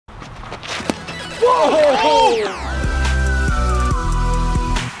Whoa!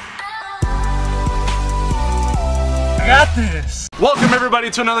 I got this. Welcome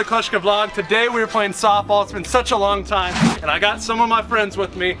everybody to another Kleschka vlog. Today we were playing softball. It's been such a long time, and I got some of my friends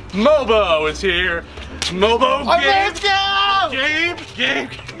with me. Mobo is here. Mobo,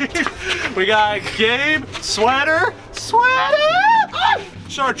 Gabe. We got Gabe, Sweater,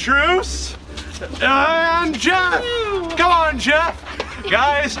 Chartreuse, and Jeff. Come on, Jeff.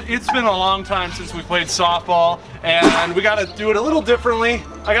 Guys, it's been a long time since we played softball, and we gotta do it a little differently.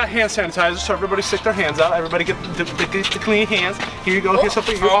 I got hand sanitizer, so everybody stick their hands out. Everybody get the clean hands. Here you go. Here's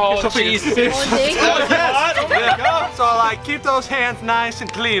something. Oh, Jesus. There you go. So, like, keep those hands nice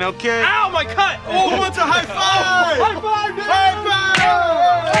and clean, okay? Ow, my cut! Oh, who wants a high five? High five, dude! High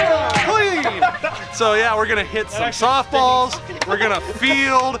five! Clean! So, yeah, we're gonna hit some softballs. We're gonna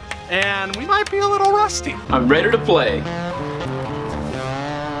field, and we might be a little rusty. I'm ready to play.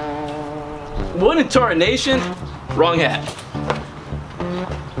 What in tarnation? Wrong hat.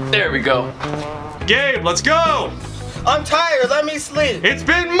 There we go. Gabe, let's go! I'm tired, let me sleep. It's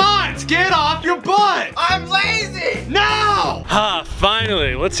been months! Get off your butt! I'm lazy! No! Ha,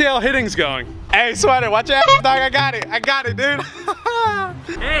 finally. Let's see how hitting's going. Hey, Sweater, watch out, dog. I got it, dude.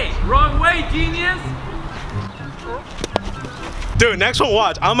 Hey, wrong way, genius! Dude, next one,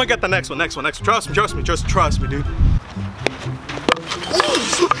 watch. I'm gonna get the next one. Trust me, just trust me, dude.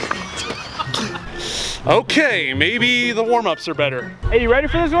 Okay, maybe the warm-ups are better. Hey, you ready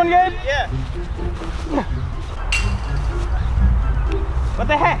for this one, Gabe? Yeah. What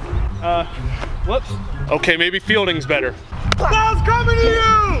the heck? Whoops. Okay, maybe fielding's better. Ball's coming to you!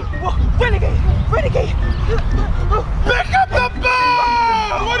 Whoa, renegade! Pick up the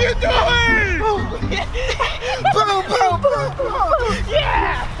ball! What are you doing? Boom!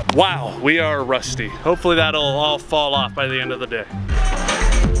 Yeah! Wow, we are rusty. Hopefully that'll all fall off by the end of the day.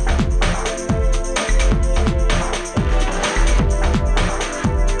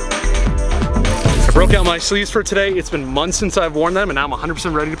 I broke out my sleeves for today. It's been months since I've worn them, and now I'm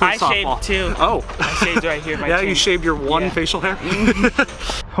 100% ready to play softball. I shaved too. Oh. I shaved right here. Yeah, you shaved your one facial hair?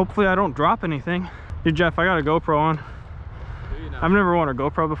 Hopefully I don't drop anything. Dude, Jeff, I got a GoPro on. I've never worn a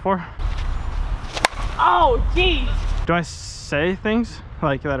GoPro before. Oh, jeez. Do I say things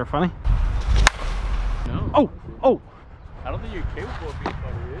like that are funny? No. Oh. I don't think you're capable of being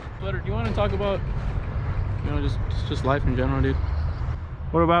funny, dude. Sweater, do you want to talk about, you know, just life in general, dude?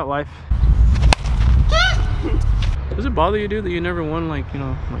 What about life? Does it bother you, dude, that you never won, like, you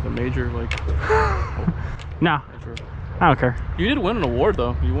know, like a major, like... No, I don't care. You did win an award,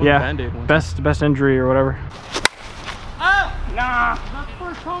 though. You won the Band-Aid one. Best injury or whatever. Oh! Nah. That's the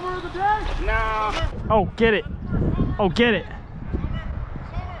first homer of the day? Nah. Oh, get it.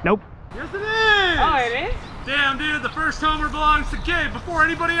 Nope. Yes, it is! Oh, it is? Damn, dude, the first homer belongs to Gabe before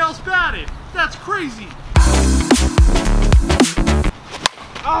anybody else batted. That's crazy.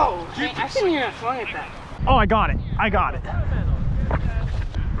 Oh, dang, I shouldn't even have swung at that. Oh, I got it.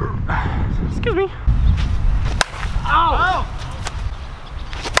 Excuse me. Ow.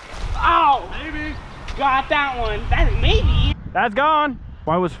 Ow. Maybe. Got that one. That's maybe. That's gone.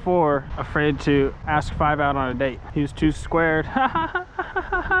 Why was 4 afraid to ask 5 out on a date? He was too squared. Oh,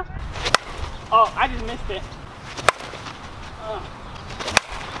 I just missed it. Oh.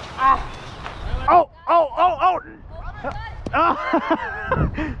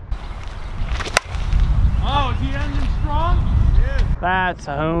 Oh, is he ending strong? Yeah. That's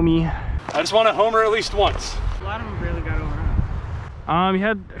a homie. I just want a homer at least once. A lot of them barely got over. He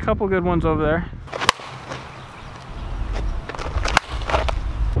had a couple good ones over there.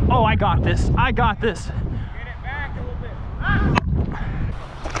 Oh, I got this. Get it back a little bit.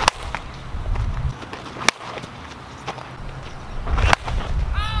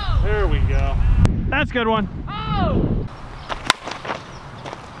 There we go. That's a good one. Oh!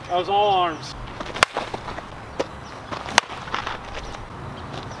 That was all arms.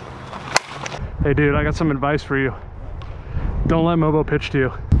 Hey dude, I got some advice for you. Don't let Mobo pitch to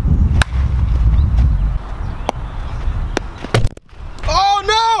you. Oh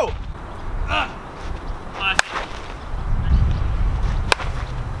no!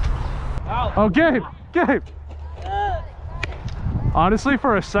 Oh, Gabe! Honestly,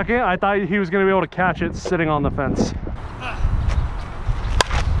 for a second, I thought he was going to be able to catch it sitting on the fence.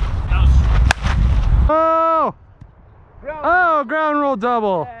 Oh! Oh, ground rule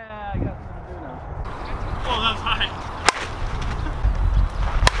double. Yeah, I got something to do now. Oh, that's high.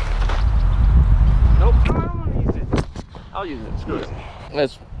 Nope. I'll use it. Screw it.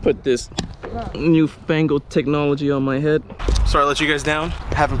 Let's put this newfangled technology on my head. Sorry to let you guys down.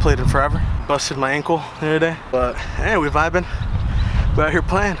 Haven't played in forever. Busted my ankle the other day. But hey, we vibing. We're out here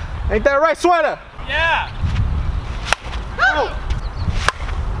playing. Ain't that right, Sweater? Yeah. Oh.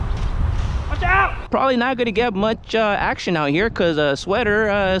 Watch out. Probably not gonna get much action out here because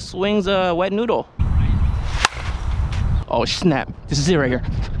Sweater swings a wet noodle. Oh snap, this is it right here.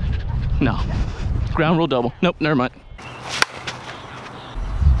 No, ground rule double. Nope, never mind.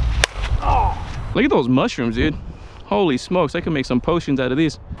 Oh. Look at those mushrooms, dude. Holy smokes, I can make some potions out of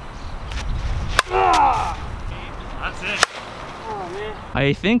these. That's it. Oh, man.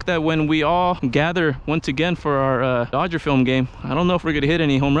 I think that when we all gather once again for our Dodger film game, I don't know if we're gonna hit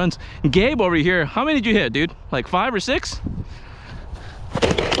any home runs. Gabe over here, how many did you hit, dude? Like 5 or 6?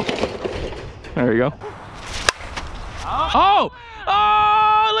 There you go. Oh!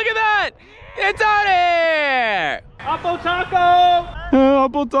 Oh, look at that! It's out here! Apple taco!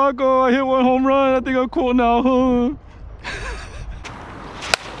 Apple taco, I hit 1 home run. I think I'm cool now.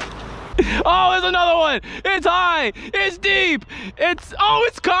 Oh, there's another one. It's high. It's deep. It's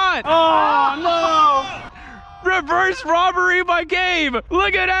caught. Oh, no. Reverse robbery by Gabe.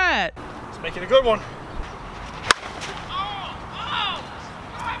 Look at that. Let's make it a good one.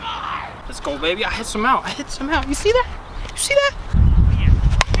 Let's go, baby. I hit some out. You see that? You see that?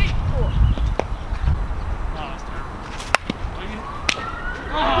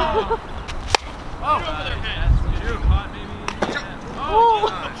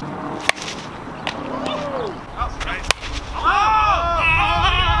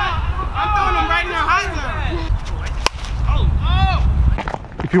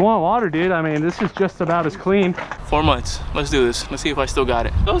 If you want water, dude, I mean, this is just about as clean. 4 months. Let's do this. Let's see if I still got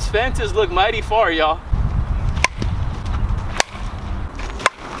it. Those fences look mighty far, y'all.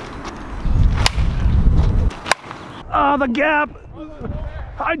 Oh, the Gap!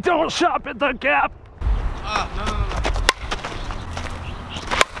 I don't shop at the Gap! No.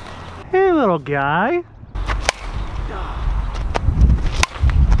 Hey, little guy.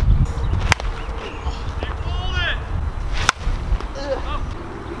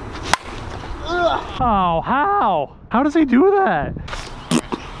 Oh, how? How does he do that?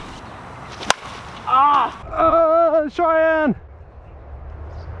 Cheyenne!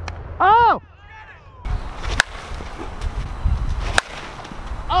 Oh!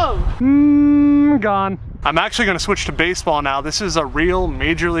 Gone. I'm actually going to switch to baseball now. This is a real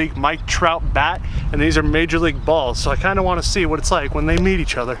Major League Mike Trout bat, and these are Major League balls, so I kind of want to see what it's like when they meet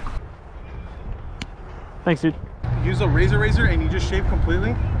each other. Thanks, dude. Use a razor and you just shave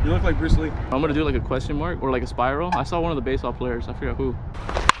completely. You look like Bruce Lee. I'm gonna do like a question mark or like a spiral. I saw one of the baseball players. I forgot who.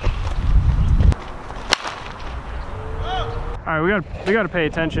 All right, we gotta pay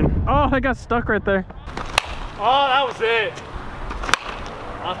attention. Oh, I got stuck right there. Oh, that was it.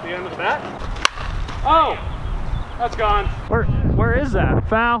 Off the end of the bat. Oh, that's gone. Where is that?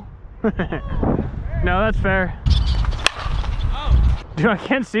 Foul? No, that's fair. Oh. Dude, I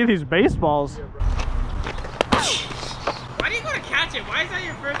can't see these baseballs. Why do you go to catch it? Why is that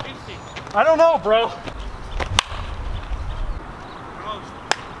your first instinct? I don't know, bro.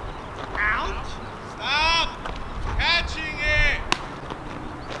 Ouch! Stop catching it.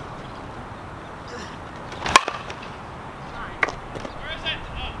 Where is it?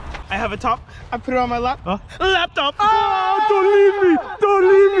 Oh. I have a top. I put it on my lap. Laptop. Oh, don't leave me. Don't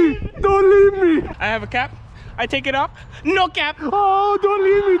leave me. Don't leave me. I have a cap. I take it off. No cap. Oh, don't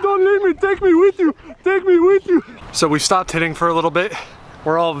leave me. Don't leave me. Take me with you. Take me with you. So we stopped hitting for a little bit.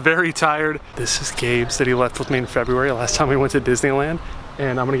 We're all very tired. This is Gabe's that he left with me in February, last time we went to Disneyland,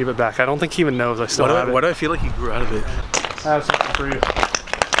 and I'm gonna give it back. I don't think he even knows I still have it. Why do I feel like he grew out of it? I have something for you.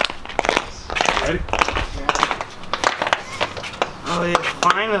 Ready? Oh yeah,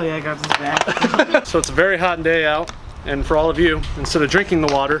 finally I got this back. So it's a very hot day out, and for all of you, instead of drinking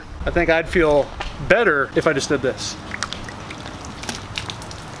the water, I think I'd feel better if I just did this.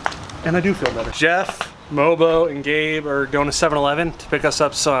 And I do feel better. Jeff, Mobo, and Gabe are going to 7-Eleven to pick us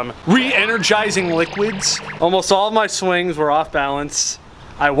up some re-energizing liquids. Almost all of my swings were off balance.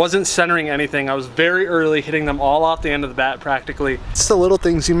 I wasn't centering anything. I was very early, hitting them all off the end of the bat practically. It's the little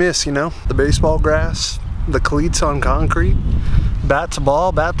things you miss, you know? The baseball grass, the cleats on concrete, bat to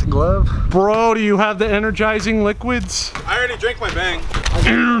ball, bat to glove. Bro, do you have the energizing liquids? I already drank my bang.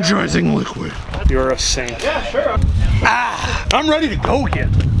 Energizing liquid. You're a saint. Yeah, sure. I'm ready to go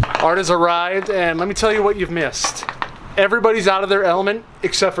again. Art has arrived, and let me tell you what you've missed. Everybody's out of their element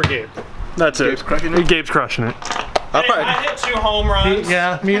except for Gabe. That's it. Gabe's crushing it? Gabe's crushing it. I hit 2 home runs.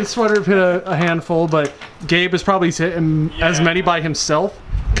 Yeah, me and Sweater have hit a handful, but Gabe is probably hitting as many by himself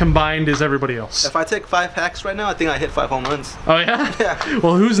combined as everybody else. If I take 5 hacks right now, I think I hit 5 home runs. Oh yeah? Yeah.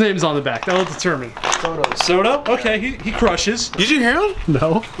 Well, whose name's on the back? That'll determine. Soto. Soto? Okay, he crushes. Did you hear him?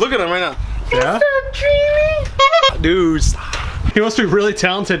 No. Look at him right now. Yeah? Dude, stop. He must be really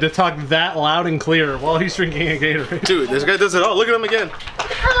talented to talk that loud and clear while he's drinking a Gatorade. Dude, this guy does it all. Look at him again.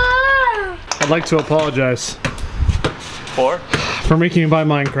 I'd like to apologize. For making you buy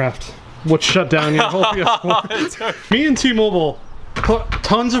Minecraft, which shut down your whole PS4. Me and T-Mobile put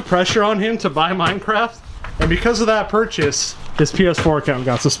tons of pressure on him to buy Minecraft, and because of that purchase, his PS4 account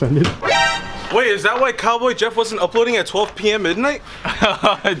got suspended. Wait, is that why Cowboy Jeff wasn't uploading at 12 p.m. midnight?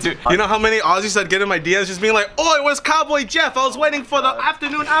 Dude. You know how many Aussies I'd get in my DMs just being like, oh, it was Cowboy Jeff. I was waiting for the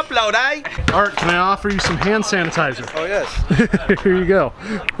afternoon upload, eh? Art, can I offer you some hand sanitizer? Oh, yes. Here you go.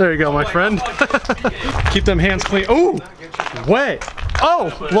 There you go, my friend. Keep them hands clean. Ooh, wait. Oh,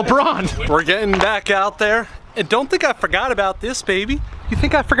 LeBron. We're getting back out there. And don't think I forgot about this, baby. You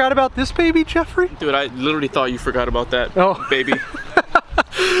think I forgot about this, baby, Jeffrey? Dude, I literally thought you forgot about that, baby.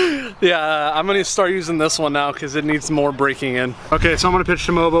 Yeah, I'm gonna start using this one now because it needs more breaking in. Okay, so I'm gonna pitch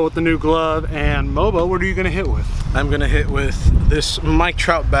to Mobo with the new glove. And Mobo, what are you gonna hit with? I'm gonna hit with this Mike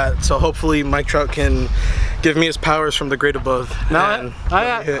Trout bat, so hopefully Mike Trout can give me his powers from the great above. Now,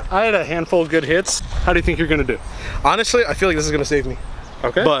 I had a handful of good hits. How do you think you're gonna do? Honestly, I feel like this is gonna save me.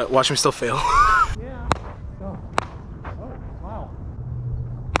 Okay. But watch me still fail. Yeah. Oh. Oh, wow.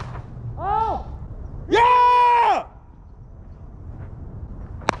 Oh! Yeah!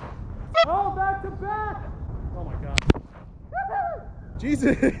 Oh, back to back! Oh my god.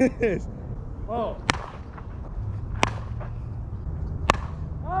 Jesus! Oh.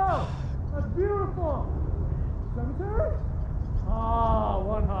 Oh, that's beautiful! Cemetery? Oh,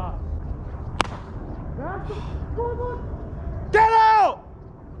 one hop. Back to scoreboard. Get out!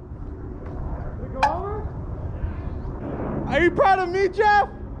 Did it go over? Are you proud of me, Jeff?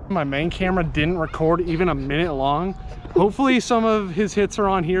 My main camera didn't record even a minute long. Hopefully some of his hits are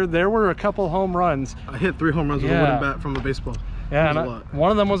on here. There were a couple home runs. I hit 3 home runs with a wooden bat from a baseball. Yeah, and one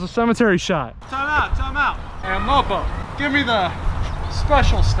of them was a cemetery shot. Time out, time out. And Mopo, give me the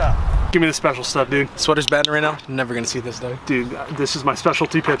special stuff. Give me the special stuff, dude. Sweater's batting right now. Never gonna see this, though. Dude, this is my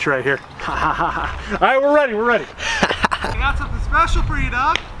specialty pitch right here. All right, we're ready, we're ready. I got something special for you,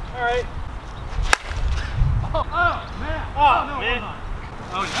 dog. All right. Oh, man. Oh, no, man.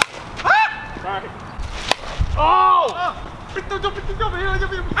 Oh, yeah. Ah! Sorry. Oh!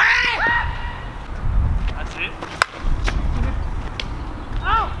 That's it.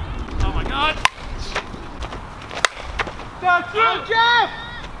 Oh! Oh my god. That's it, Jeff!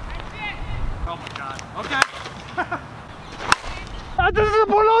 That's it. Oh my god. Okay. This is a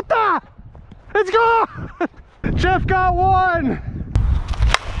pelota! Let's go! Jeff got one!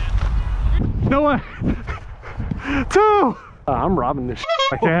 No way. 2! I'm robbing this shit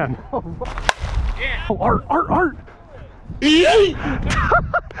if I can. Yeah. Oh, Art! He's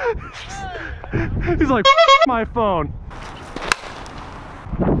like, my phone.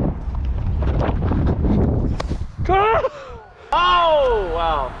 Oh,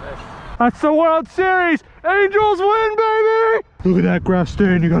 wow. That's the World Series. Angels win, baby! Look at that grass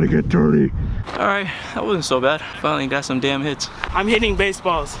stain. You gotta get dirty. All right, that wasn't so bad. Finally got some damn hits. I'm hitting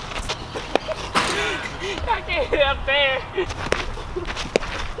baseballs. I can't hit up there.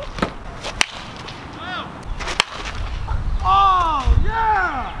 Oh,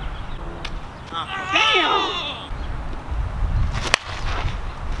 yeah! Damn!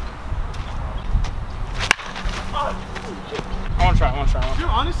 I want to try. Dude,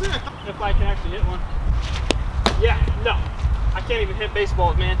 honestly, I thought If I can actually hit one. Yeah, no. I can't even hit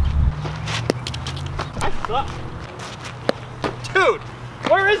baseballs, man. I suck. Dude,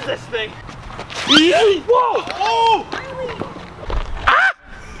 where is this thing? Whoa! Oh!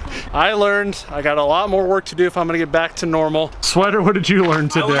 I learned I got a lot more work to do if I'm gonna get back to normal. Sweater, what did you learn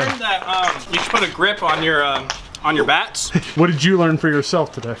today? I learned that you should put a grip on your bats. What did you learn for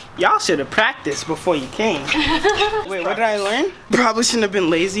yourself today? Y'all should have practiced before you came. Wait, what did I learn? Probably shouldn't have been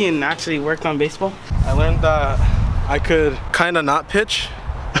lazy and actually worked on baseball. I learned that I could kind of not pitch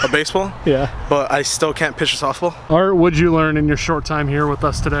a baseball, Yeah. but I still can't pitch a softball. Art, what'd you learn in your short time here with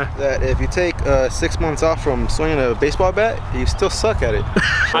us today? That if you take 6 months off from swinging a baseball bat, you still suck at it.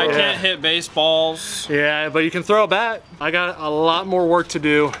 I can't hit baseballs. Yeah, but you can throw a bat. I got a lot more work to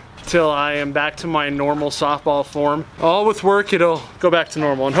do till I am back to my normal softball form. All with work, it'll go back to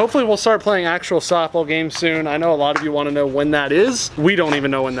normal. And hopefully we'll start playing actual softball games soon. I know a lot of you want to know when that is. We don't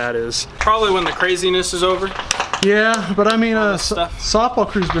even know when that is. Probably when the craziness is over. Yeah, but I mean, stuff. softball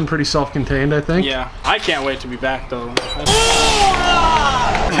crew's been pretty self-contained, I think. Yeah, I can't wait to be back though.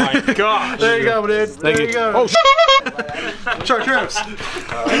 my gosh. There you go, dude. There you go. Oh, Chartreuse.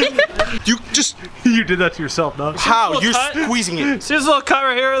 You did that to yourself, no? How? You're cut. squeezing it. See this little cut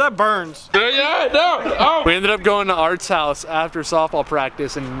right here? That burns. Yeah, no. Oh. We ended up going to Art's house after softball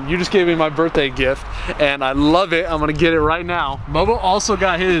practice, and you just gave me my birthday gift, and I love it. I'm gonna get it right now. Mobo also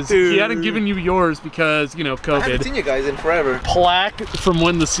got his. Dude. He hadn't given you yours because, you know, I haven't COVID. seen you guys in forever. Plaque from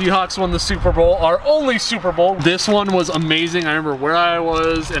when the Seahawks won the Super Bowl, our only Super Bowl. This one was amazing. I remember where I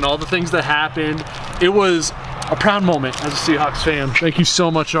was and all the things that happened. It was a proud moment as a Seahawks fan. Thank you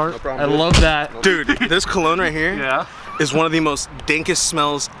so much, Art. No problem, I dude. love that. Dude, this cologne right here Yeah. is one of the most dankest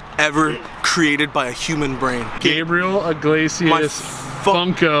smells ever created by a human brain. Gabriel Iglesias My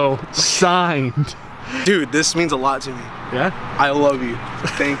Funko signed. Dude, this means a lot to me. Yeah? I love you.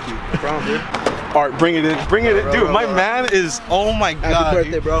 Thank you. No problem, dude. Art, bring it in. Bring it in. Dude, my man is, oh my Happy God.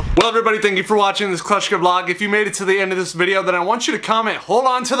 birthday, bro. Well, everybody, thank you for watching this Kleschka vlog. If you made it to the end of this video, then I want you to comment, hold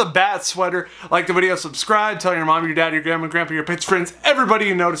on to the bat sweater, like the video, subscribe, tell your mom, your dad, your grandma, grandpa, your pets, friends, everybody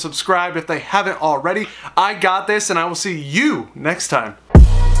you know to subscribe if they haven't already. I got this, and I will see you next time.